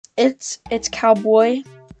it's cowboy,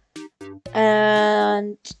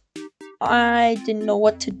 and I didn't know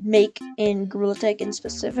what to make in Gorilla Tag in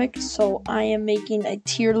specific, so I am making a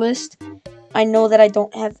tier list. I know that I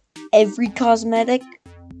don't have every cosmetic.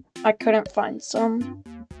 I couldn't find some,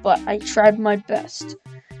 but I tried my best.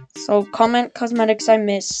 So comment cosmetics I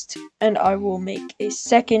missed, and I will make a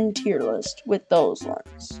second tier list with those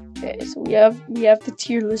ones. Okay, so we have the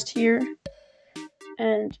tier list here,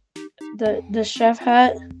 and the chef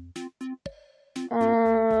hat.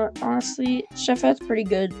 Honestly, chef hat's pretty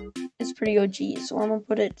good. It's pretty OG, so I'm gonna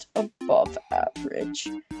put it above average.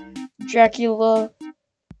 Dracula,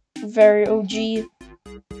 very OG.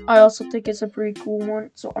 I also think it's a pretty cool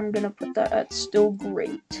one, so I'm gonna put that at still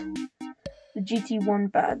great. The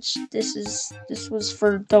GT1 badge. This was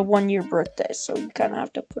for the 1-year birthday, so you kind of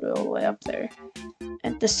have to put it all the way up there.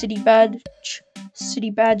 And the city badge. City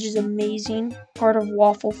badge is amazing. Part of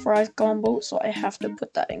waffle fries combo, so I have to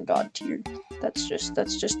put that in God tier. That's just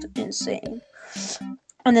insane.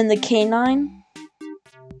 And then the canine.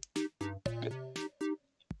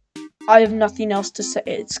 I have nothing else to say.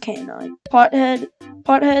 It's canine.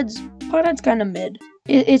 Pothead's kind of mid.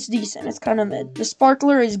 It's decent. It's kind of mid. The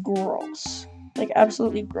sparkler is gross, like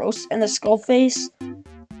absolutely gross. And the skull face,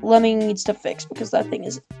 Lemming needs to fix because that thing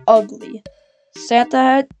is ugly. Santa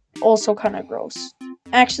hat, also kind of gross.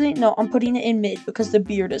 Actually, no, I'm putting it in mid because the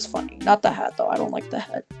beard is funny. Not the hat though. I don't like the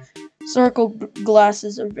hat. Circle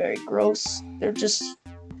glasses are very gross. They're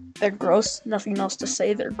gross. Nothing else to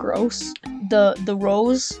say. They're gross. The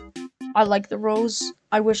rose. I like the rose.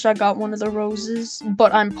 I wish I got one of the roses,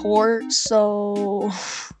 but I'm poor, so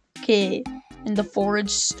okay. And the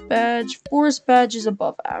forest badge is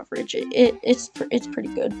above average. It's pretty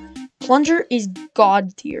good. Plunger is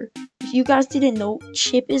god tier. If you guys didn't know,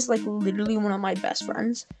 Chip is like literally one of my best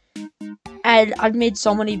friends, and I've made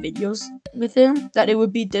so many videos with him that it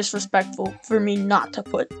would be disrespectful for me not to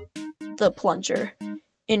put the plunger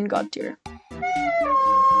in god tier.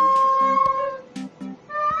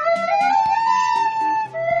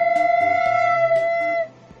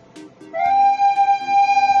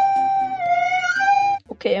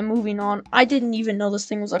 Okay, I'm moving on. I didn't even know this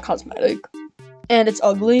thing was a cosmetic. And it's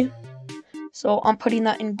ugly. So I'm putting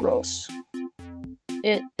that in gross.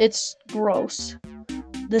 It's gross.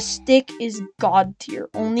 The stick is god tier.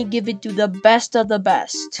 Only give it to the best of the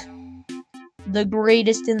best. The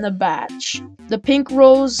greatest in the batch. The pink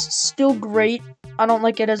rose, still great. I don't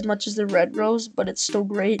like it as much as the red rose, but it's still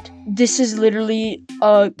great. This is literally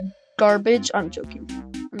garbage. I'm joking.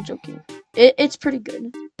 It's pretty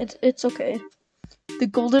good. It's okay. The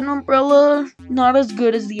golden umbrella, not as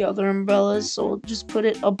good as the other umbrellas, so just put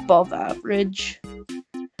it above average.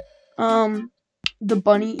 The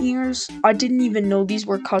bunny ears, I didn't even know these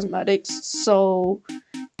were cosmetics, so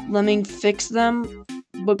let me fix them,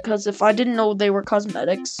 because if I didn't know they were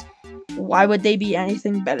cosmetics, why would they be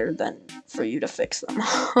anything better than for you to fix them?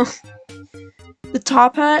 The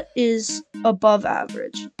top hat is above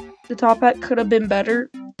average. The top hat could have been better,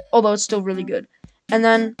 although it's still really good. And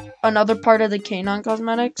then another part of the canine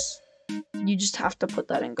cosmetics, you just have to put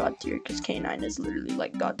that in god tier because canine is literally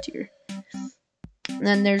like god tier. And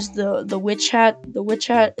then there's the witch hat. The witch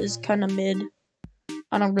hat is kind of mid.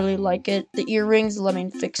 I don't really like it. The earrings, let me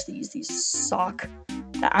fix these. These suck.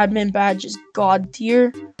 The admin badge is god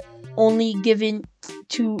tier, only given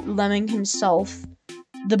to Lemming himself.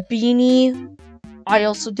 The beanie, I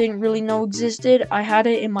also didn't really know existed. I had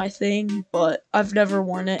it in my thing, but I've never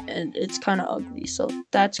worn it, and it's kind of ugly, so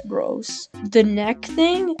that's gross. The neck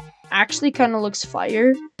thing actually kind of looks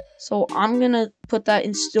fire, so I'm gonna put that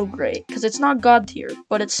in still great, because it's not god tier,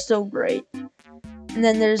 but it's still great. And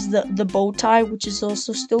then there's the bow tie, which is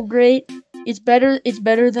also still great. It's better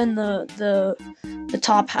than the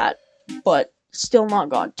top hat, but still not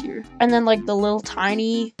god tier. And then like the little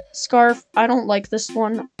tiny scarf, I don't like this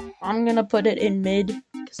one. I'm gonna put it in mid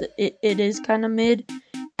because it is kind of mid.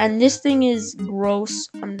 And this thing is gross.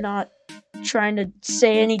 I'm not trying to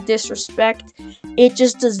say any disrespect. It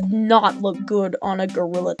just does not look good on a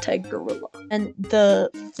Gorilla Tag gorilla. And the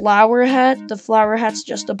flower hat's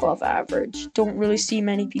just above average. Don't really see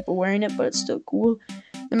many people wearing it, but it's still cool.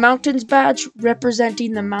 The mountains badge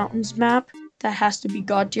representing the mountains map. That has to be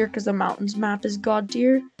god tier because the mountains map is god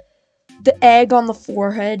tier. The egg on the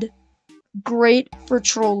forehead, great for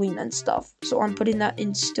trolling and stuff. So I'm putting that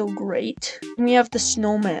in still great. And we have the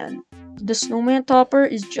snowman. The snowman topper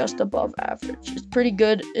is just above average. It's pretty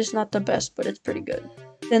good. It's not the best, but it's pretty good.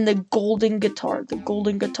 Then the golden guitar. The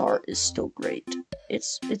golden guitar is still great.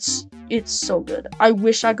 It's so good. I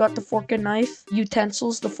wish I got the fork and knife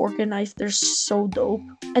utensils. The fork and knife, they're so dope.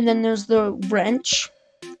 And then there's the wrench.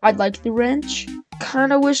 I like the wrench.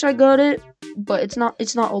 Kinda wish I got it, but it's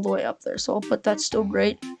not all the way up there, so I'll put that still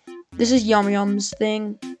great. This is Yum Yum's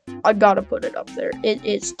thing. I gotta put it up there. It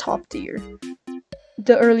is top tier.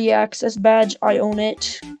 The early access badge, I own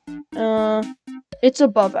it. It's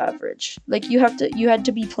above average. Like you had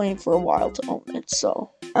to be playing for a while to own it,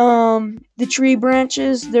 so. The tree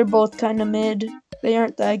branches, they're both kind of mid. They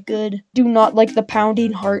aren't that good. Do not like the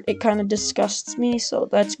pounding heart. It kind of disgusts me, so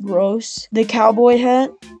that's gross. The cowboy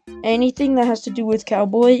hat, anything that has to do with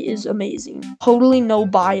cowboy is amazing. Totally no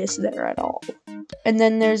bias there at all. And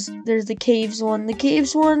then there's the caves one. The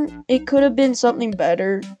caves one, it could have been something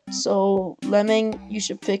better. So Lemming, you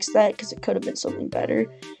should fix that because it could have been something better.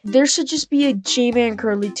 There should just be a J-Man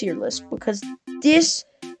Curly tier list because this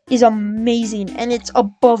is amazing and it's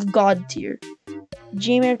above God tier.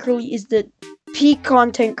 J-Man Curly is the peak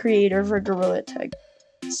content creator for Gorilla Tag.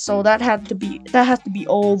 So that has to be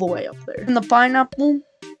all the way up there. And the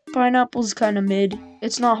pineapple's kind of mid.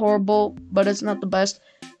 It's not horrible, but it's not the best.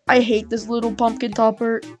 I hate this little pumpkin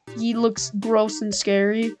topper. He looks gross and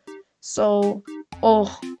scary. So,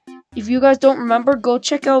 if you guys don't remember, go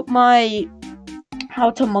check out my How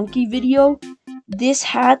to Monkey video. This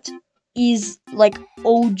hat is like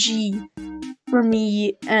OG for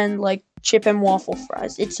me and like chip and waffle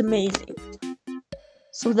fries. It's amazing.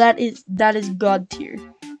 So that is God tier.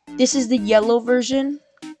 This is the yellow version.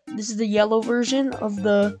 This is the yellow version of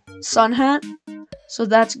the sun hat. So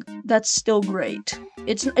that's still great.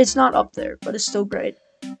 It's not up there, but it's still great.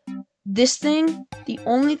 This thing, the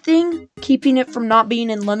only thing keeping it from not being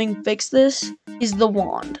in Lemming Fix This is the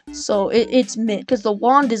wand. So it's mid, because the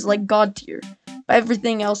wand is like God tier. But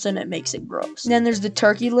everything else in it makes it gross. And then there's the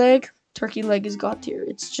turkey leg. Turkey leg is God tier.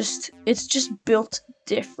 It's just built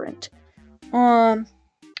different.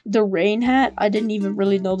 The rain hat, I didn't even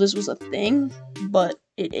really know this was a thing, but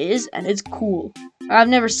it is, and it's cool. I've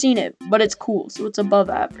never seen it, but it's cool, so it's above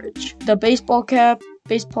average. The baseball cap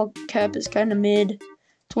is kind of mid.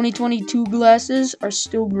 2022 glasses are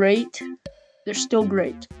still great. They're still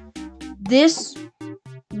great. This,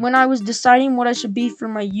 when I was deciding what I should be for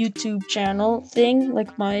my YouTube channel thing, like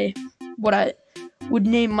what I would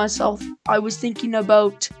name myself, I was thinking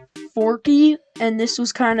about Forky, and this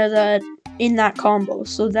was kind of that in that combo,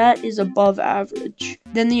 so that is above average.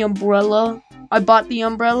 Then the umbrella, I bought the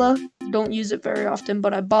umbrella, don't use it very often,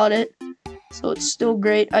 but I bought it, so it's still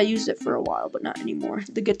great. I used it for a while, but not anymore.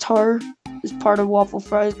 The guitar is part of waffle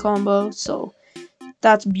fries combo, so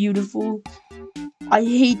that's beautiful. I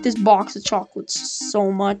hate this box of chocolates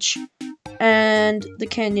so much, and the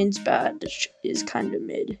Canyon's badge is kind of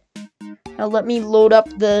mid. Now let me load up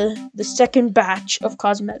the second batch of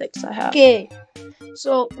cosmetics I have. Okay,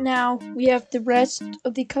 so now we have the rest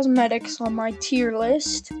of the cosmetics on my tier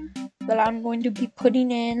list that I'm going to be putting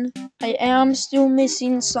in. I am still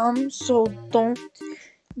missing some, so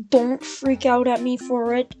don't freak out at me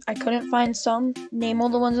for it. I couldn't find some. Name all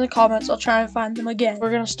the ones in the comments. I'll try and find them again. We're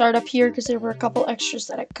gonna start up here because there were a couple extras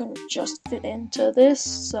that I couldn't just fit into this.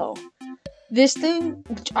 So this thing,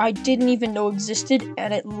 which I didn't even know existed,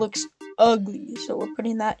 and it looks ugly, so we're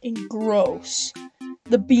putting that in gross.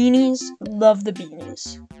 The beanies, love the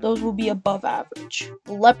beanies. Those will be above average.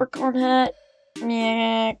 The leprechaun hat,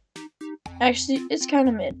 yeah, actually, it's kind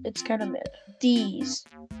of mid. It's kind of mid. These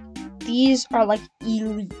are like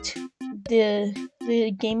elite.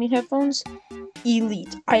 The gaming headphones,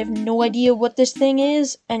 elite. I have no idea what this thing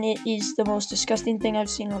is, and it is the most disgusting thing I've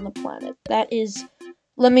seen on the planet. That is,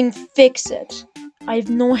 let me fix it. I have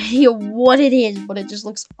no idea what it is, but it just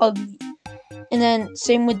looks ugly. And then,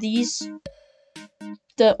 same with these.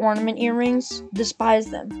 The ornament earrings,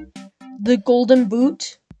 despise them. The golden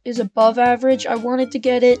boot is above average. I wanted to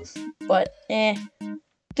get it, but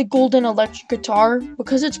The golden electric guitar,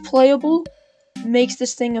 because it's playable, makes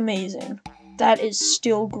this thing amazing. That is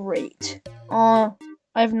still great. I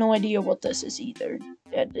have no idea what this is either.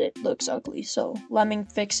 It looks ugly, so let me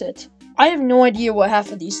fix it. I have no idea what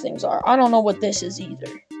half of these things are. I don't know what this is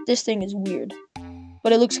either. This thing is weird,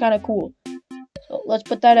 but it looks kind of cool. So let's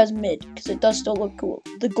put that as mid, because it does still look cool.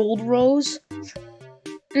 The gold rose.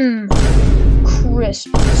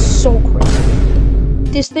 Crisp. So crisp.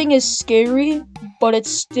 This thing is scary, but it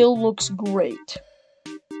still looks great.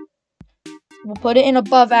 We'll put it in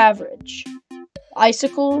above average.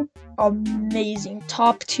 Icicle, amazing.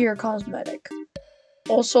 Top tier cosmetic.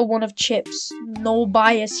 Also one of Chip's. No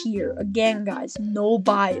bias here. Again, guys, no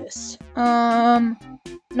bias.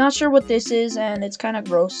 Not sure what this is, and it's kind of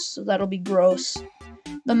gross, so that'll be gross.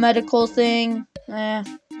 The medical thing, kind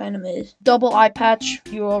of mid. Double eye patch,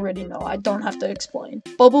 you already know. I don't have to explain.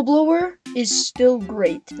 Bubble blower is still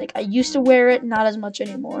great. Like, I used to wear it, not as much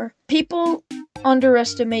anymore. People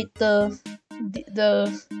underestimate the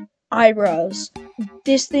eyebrows.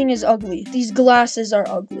 This thing is ugly. These glasses are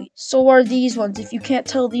ugly. So are these ones. If you can't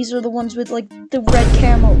tell, these are the ones with like the red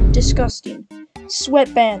camo. Disgusting.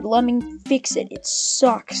 Sweatband. Let me fix it. It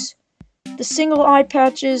sucks. The single eye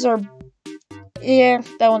patches are... yeah,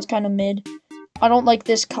 that one's kind of mid. I don't like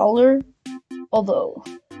this color. Although,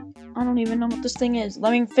 I don't even know what this thing is.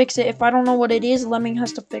 Let me fix it. If I don't know what it is, Lemming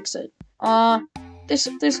has to fix it.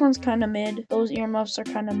 This one's kind of mid. Those earmuffs are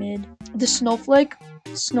kind of mid. The Snowflake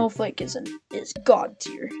is god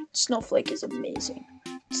tier. Snowflake is amazing.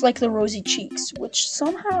 It's like the rosy cheeks, which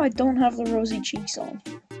somehow I don't have the rosy cheeks on.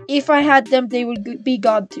 If I had them, they would be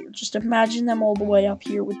god tier. Just imagine them all the way up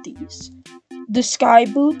here with these. The sky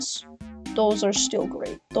boots, those are still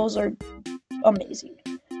great. Those are amazing.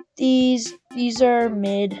 These are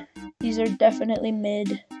mid. These are definitely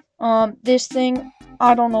mid. This thing,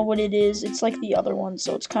 I don't know what it is. It's like the other one,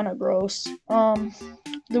 so it's kind of gross.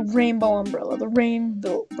 The rainbow umbrella. The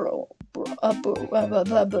rainbow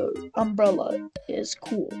umbrella is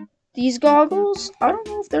cool. These goggles, I don't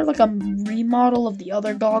know if they're like a remodel of the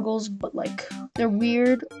other goggles, but like, they're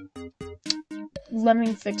weird. Let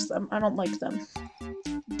me fix them. I don't like them.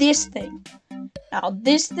 This thing. Now,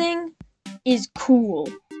 this thing is cool.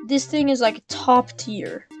 This thing is like top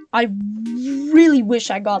tier. I really wish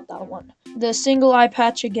I got that one. The single eye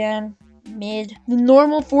patch again, mid. The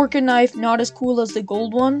normal fork and knife, not as cool as the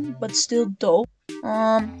gold one, but still dope.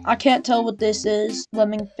 I can't tell what this is. Let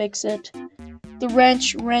me fix it. The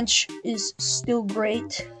wrench is still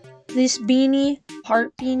great. This beanie,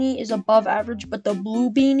 heart beanie, is above average, but the blue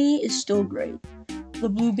beanie is still great. The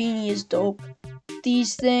blue beanie is dope.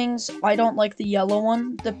 These things, I don't like the yellow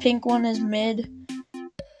one. The pink one is mid.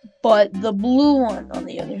 But the blue one, on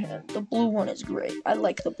the other hand, the blue one is great. I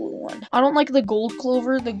like the blue one. I don't like the gold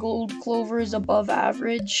clover. The gold clover is above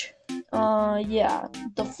average. Yeah.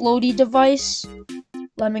 The floaty device,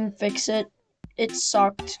 let me fix it. It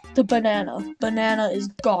sucked. The banana. Banana is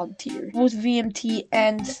god tier. Both VMT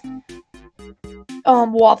and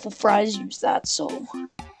waffle fries use that, so...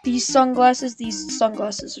 These sunglasses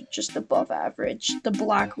are just above average. The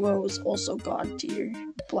black rose, also god tier.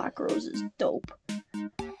 Black rose is dope.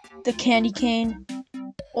 The candy cane,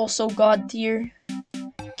 also god tier.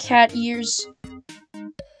 Cat ears.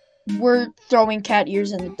 We're throwing cat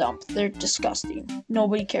ears in the dump. They're disgusting.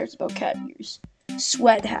 Nobody cares about cat ears.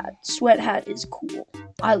 Sweat hat. Sweat hat is cool.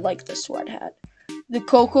 I like the sweat hat. The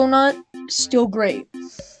coconut, still great.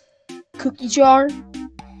 Cookie jar,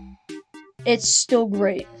 it's still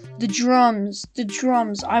great. The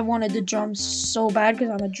drums, I wanted the drums so bad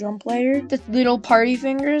because I'm a drum player. The little party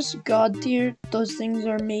fingers, god tier, those things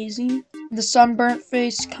are amazing. The sunburnt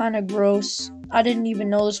face, kind of gross. I didn't even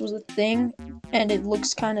know this was a thing, and it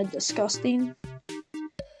looks kind of disgusting.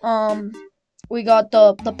 We got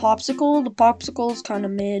the popsicle is kind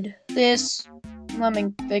of mid. This, let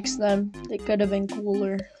me fix them. They could have been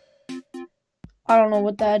cooler. I don't know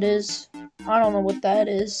what that is.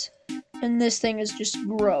 And this thing is just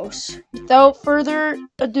gross. Without further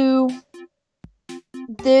ado,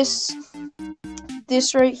 this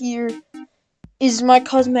right here is my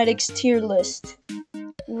cosmetics tier list.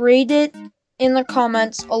 Rate it in the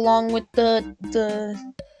comments along with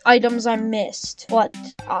the items I missed. But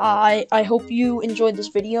I hope you enjoyed this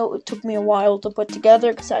video. It took me a while to put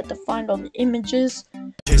together because I had to find all the images.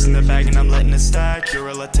 Chasing the bag and I'm letting it stack. You're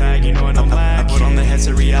a tag, you know what I'm lacking. I put on the head's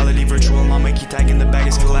a reality, virtual mama keep tagging the bag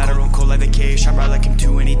is collateral. Cold like the cage, shop right like him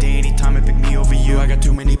too. Any day, anytime it pick me over you. I got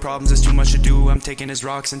too many problems, there's too much to do. I'm taking his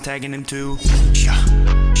rocks and tagging him too. Yeah.